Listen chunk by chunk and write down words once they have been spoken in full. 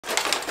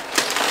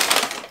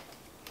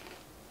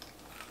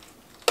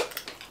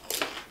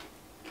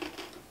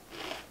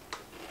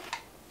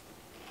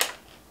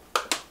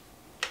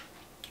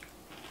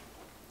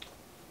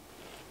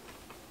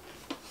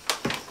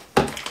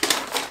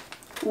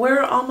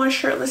all my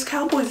shirtless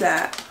cowboys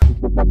at?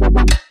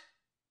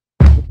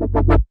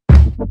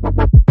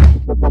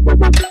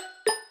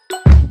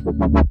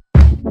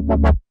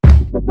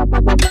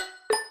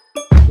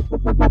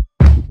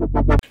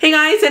 Hey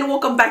guys, and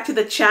welcome back to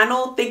the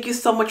channel. Thank you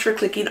so much for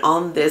clicking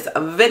on this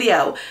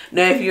video.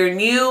 Now if you're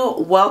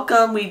new,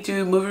 welcome. We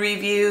do movie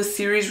reviews,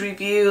 series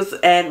reviews,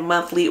 and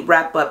monthly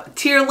wrap-up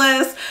tier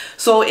list.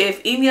 So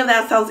if any of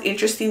that sounds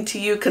interesting to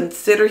you,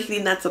 consider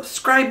hitting that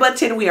subscribe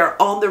button. We are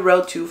on the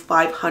road to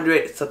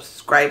 500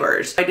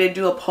 subscribers. I did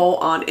do a poll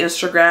on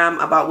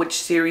Instagram about which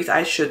series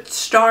I should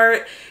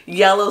start.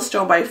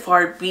 Yellowstone by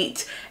far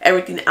beat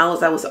everything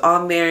else that was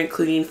on there,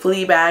 including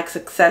Fleabag,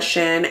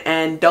 Succession,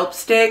 and Dope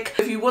Stick.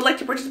 If you would like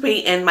to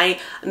participate in my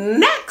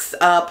next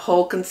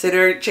poll,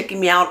 consider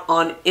checking me out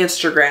on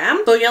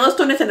Instagram. So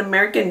Yellowstone is an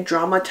American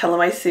drama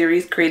televised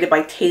series created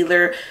by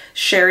Taylor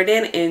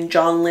Sheridan and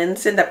John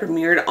Linson that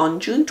premiered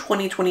on June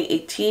 20,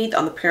 2018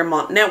 on the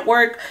Paramount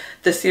Network.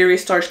 The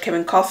series stars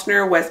Kevin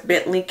Costner, Wes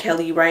Bentley,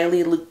 Kelly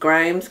Riley, Luke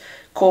Grimes,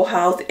 Cole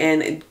House,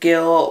 and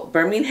Gil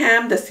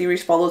Birmingham. The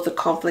series follows the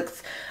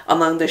conflicts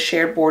along the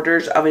shared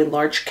borders of a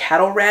large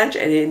cattle ranch,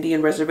 an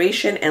Indian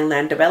reservation, and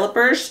land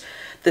developers.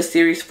 The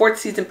series' 4th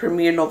season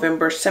premiered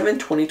November 7,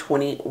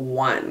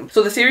 2021.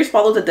 So the series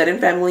follows the Dutton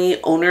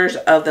family, owners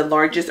of the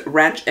largest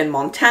ranch in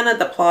Montana.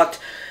 The plot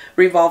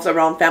revolves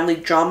around family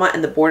drama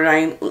and the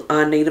borderline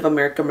Native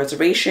American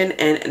reservation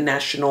and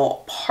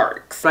national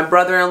parks. My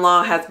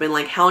brother-in-law has been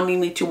like hounding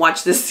me to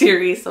watch this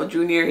series, so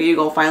Junior, here you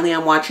go, finally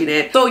I'm watching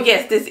it. So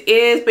yes, this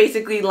is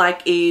basically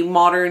like a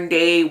modern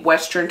day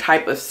Western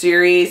type of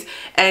series,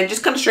 and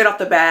just kind of straight off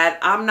the bat,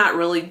 I'm not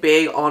really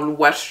big on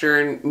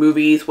Western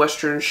movies,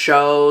 Western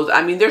shows.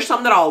 I mean, there's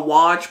some that I'll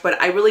watch, but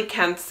I really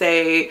can't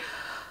say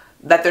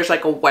that there's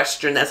like a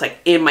Western that's like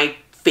in my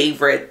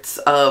favorites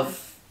of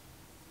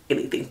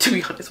anything, to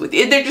be honest with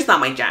you. They're just not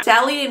my jam.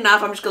 Sadly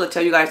enough, I'm just gonna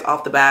tell you guys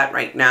off the bat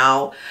right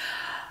now,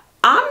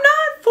 I'm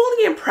not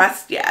fully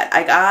impressed yet.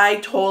 Like, I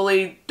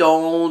totally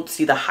don't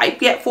see the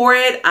hype yet for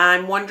it.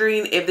 I'm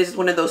wondering if this is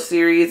one of those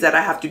series that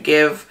I have to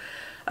give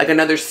like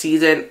another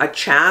season a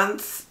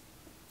chance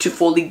to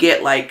fully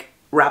get like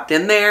wrapped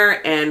in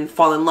there and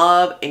fall in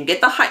love and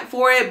get the hype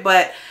for it.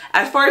 But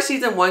as far as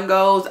season 1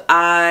 goes,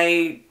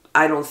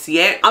 I don't see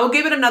it. I will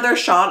give it another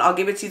shot. I'll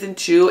give it season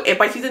 2. If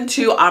by season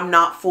 2 I'm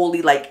not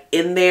fully like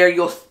in there,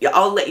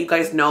 I'll let you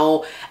guys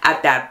know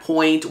at that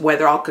point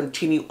whether I'll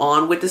continue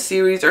on with the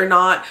series or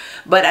not.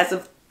 But as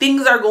of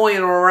things are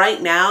going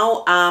right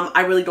now,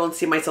 I really don't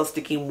see myself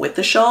sticking with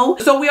the show.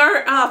 So we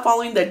are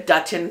following the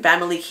Dutton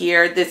family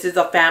here. This is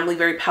a family,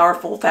 very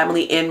powerful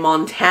family in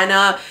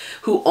Montana,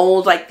 who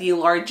owns like the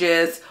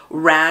largest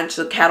ranch,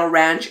 the cattle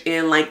ranch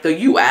in like the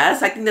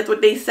US. I think that's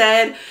what they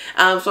said.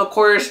 So of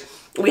course,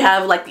 we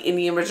have like the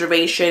Indian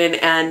reservation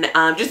and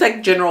just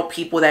like general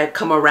people that have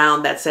come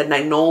around that said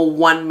like no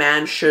one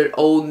man should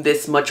own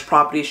this much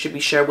property, it should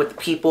be shared with the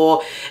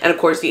people. And of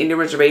course the Indian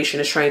reservation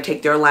is trying to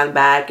take their land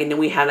back, and then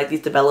we have like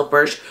these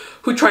developers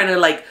who are trying to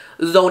like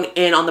zone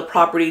in on the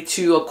property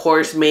to of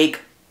course make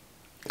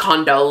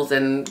condos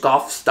and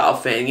golf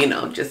stuff and, you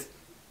know, just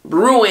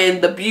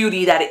ruin the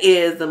beauty that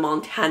is the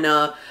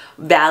Montana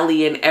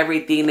Valley and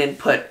everything, and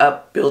put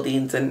up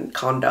buildings and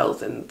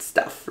condos and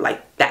stuff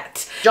like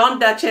that. John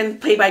Dutton,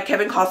 played by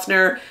Kevin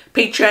Costner,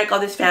 patriarch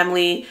of this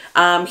family.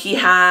 He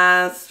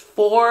has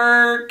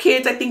 4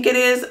 kids, I think it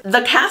is.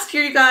 The cast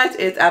here, you guys,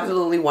 is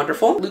absolutely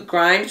wonderful. Luke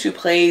Grimes, who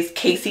plays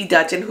Casey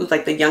Dutton, who's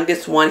like the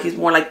youngest one. He's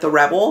more like the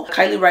rebel.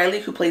 Kylie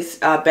Riley, who plays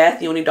Beth,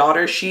 the only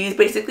daughter. She's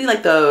basically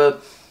like the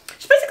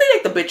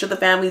bitch of the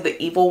family,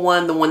 the evil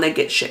one, the one that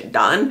gets shit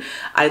done.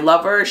 I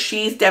love her.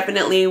 She's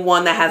definitely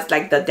one that has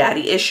like the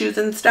daddy issues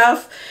and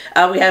stuff.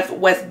 We have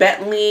Wes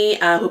Bentley,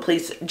 who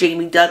plays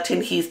Jamie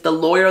Dutton. He's the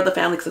lawyer of the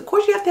family, because of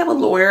course you have to have a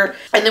lawyer.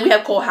 And then we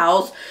have Cole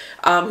House,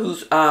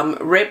 who's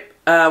Rip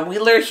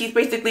Wheeler. He's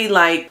basically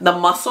like the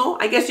muscle,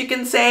 I guess you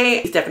can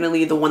say. He's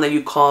definitely the one that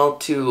you call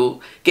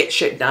to get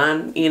shit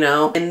done, you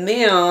know. And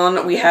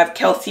then we have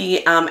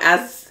Kelsey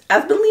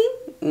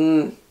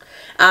Asbeline.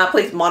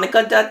 Plays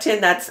Monica Dutton.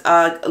 That's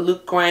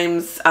Luke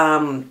Grimes'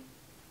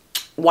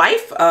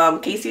 wife,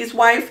 Casey's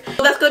wife.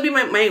 So that's gonna be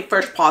my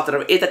first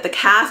positive, is that the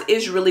cast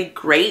is really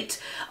great.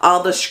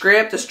 The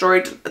script, the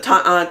story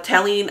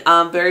telling,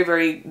 very,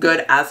 very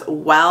good as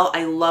well.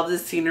 I love the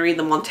scenery,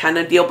 the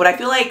Montana deal, but I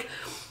feel like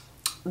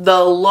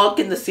the look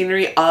and the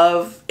scenery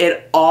of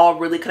it all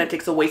really kind of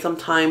takes away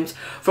sometimes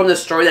from the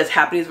story that's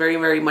happening. Is very,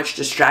 very much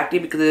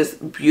distracting because it is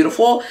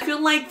beautiful. I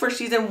feel like for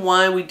season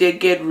 1 we did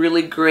get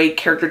really great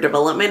character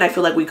development. I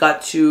feel like we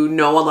got to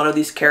know a lot of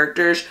these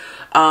characters,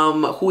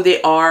 who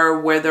they are,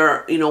 where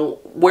they're, you know,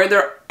 where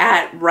they're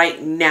at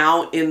right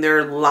now in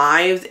their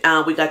lives.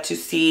 We got to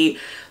see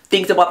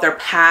things about their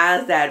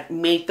past that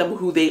make them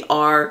who they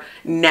are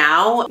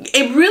now.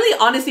 It really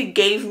honestly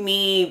gave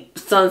me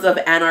Sons of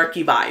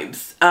Anarchy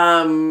vibes.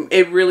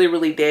 It really,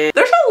 really did.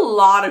 There's a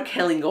lot of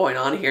killing going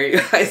on here,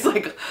 you guys.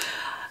 Like,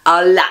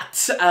 a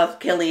lot of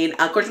killing.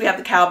 Of course, we have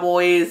the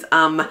cowboys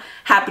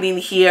happening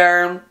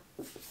here.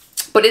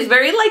 But it's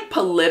very, like,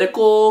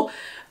 political.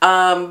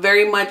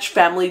 Very much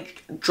family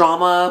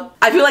drama.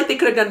 I feel like they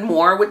could have done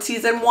more with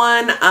season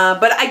 1,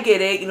 but I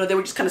get it. You know, they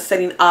were just kind of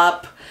setting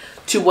up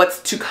to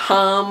what's to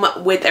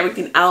come with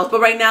everything else.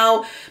 But right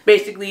now,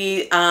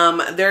 basically,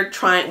 they're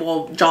trying,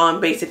 well,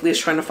 John basically is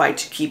trying to fight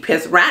to keep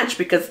his ranch,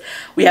 because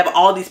we have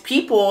all these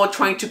people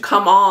trying to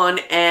come on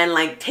and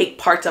like take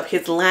parts of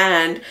his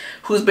land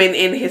who's been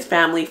in his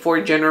family for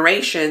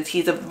generations.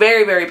 He's a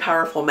very, very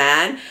powerful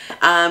man.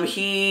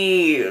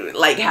 He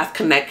like has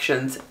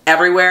connections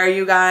everywhere,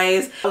 you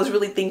guys. I was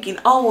really thinking,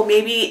 oh, well,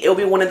 maybe it'll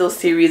be one of those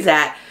series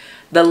that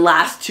the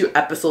last 2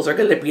 episodes are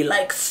gonna be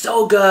like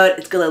so good,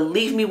 it's gonna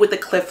leave me with a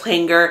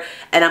cliffhanger,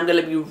 and I'm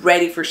gonna be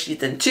ready for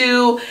season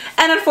 2.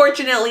 And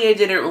unfortunately, it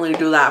didn't really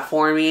do that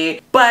for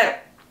me.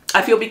 But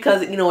I feel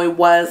because, you know, it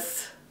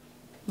was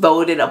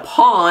voted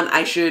upon,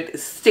 I should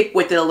stick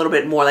with it a little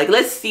bit more. Like,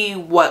 let's see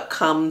what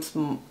comes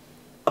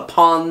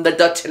upon the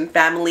Dutton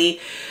family.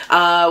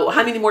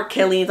 How many more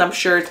killings? I'm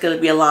sure it's gonna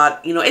be a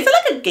lot. You know, it's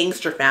like a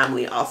gangster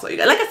family also. You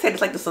guys, like I said,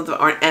 it's like the Sons of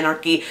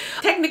Anarchy.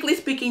 Technically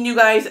speaking, you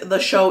guys, the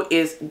show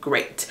is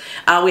great.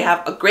 We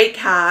have a great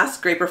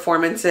cast, great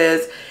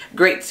performances,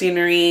 great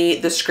scenery,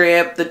 the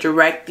script, the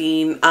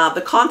directing,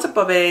 the concept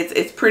of it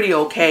is pretty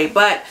okay.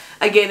 But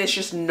again, it's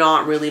just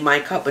not really my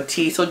cup of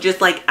tea. So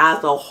just like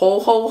as a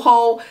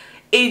whole,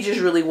 it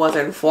just really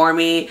wasn't for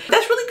me.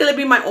 That's really gonna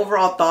be my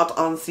overall thoughts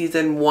on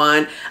season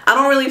 1. I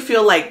don't really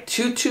feel like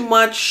too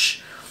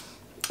much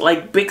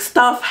like big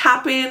stuff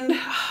happened,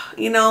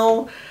 you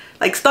know,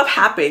 like stuff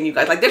happened, you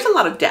guys. Like there's a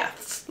lot of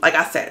deaths. Like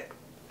I said,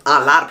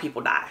 a lot of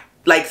people die.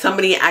 Like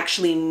somebody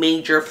actually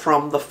major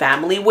from the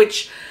family,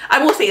 which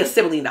I will say a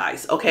sibling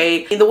dies,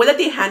 okay? And the way that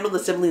they handled the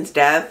sibling's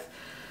death,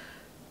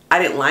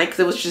 I didn't like, because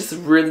it was just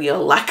really a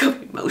lack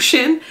of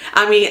emotion.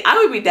 I mean, I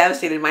would be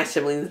devastated if my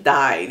siblings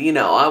died, you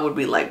know. I would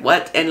be like,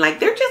 what? And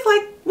like, they're just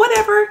like,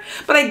 whatever.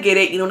 But I get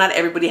it, you know, not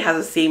everybody has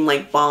the same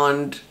like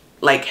bond,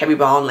 like heavy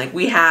bond like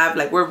we have.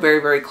 Like, we're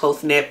very, very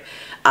close-knit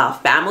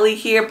family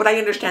here. But I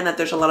understand that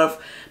there's a lot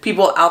of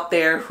people out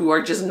there who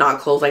are just not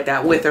close like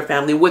that with their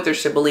family, with their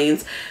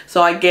siblings.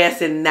 So I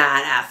guess in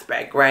that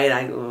aspect,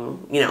 right,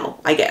 you know,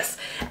 I guess.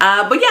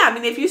 But yeah, I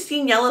mean, if you've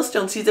seen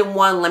Yellowstone season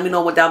 1, let me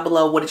know down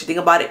below. What did you think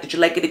about it? Did you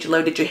like it? Did you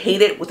love it? Did you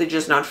hate it? Was it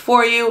just not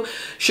for you?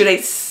 Should I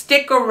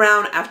stick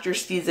around after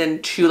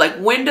season 2? Like,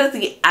 when does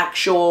the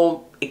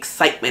actual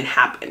excitement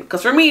happen?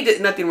 Because for me,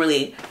 nothing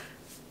really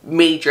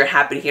major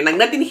happened here. Like,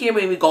 nothing here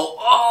made me go,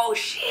 oh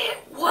shit,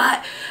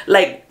 what?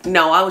 Like,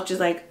 no, I was just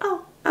like,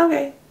 oh,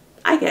 okay,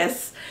 I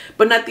guess.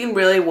 But nothing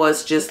really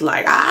was just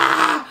like,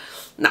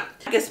 no.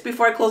 I guess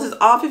before I close this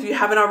off, if you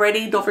haven't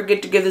already, don't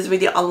forget to give this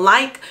video a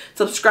like,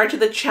 subscribe to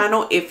the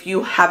channel if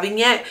you haven't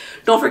yet.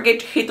 Don't forget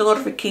to hit the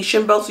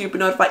notification bell so you'll be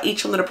notified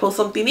each time that I post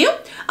something new.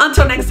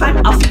 Until next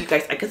time, I'll see you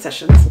guys at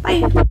concessions.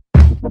 Bye.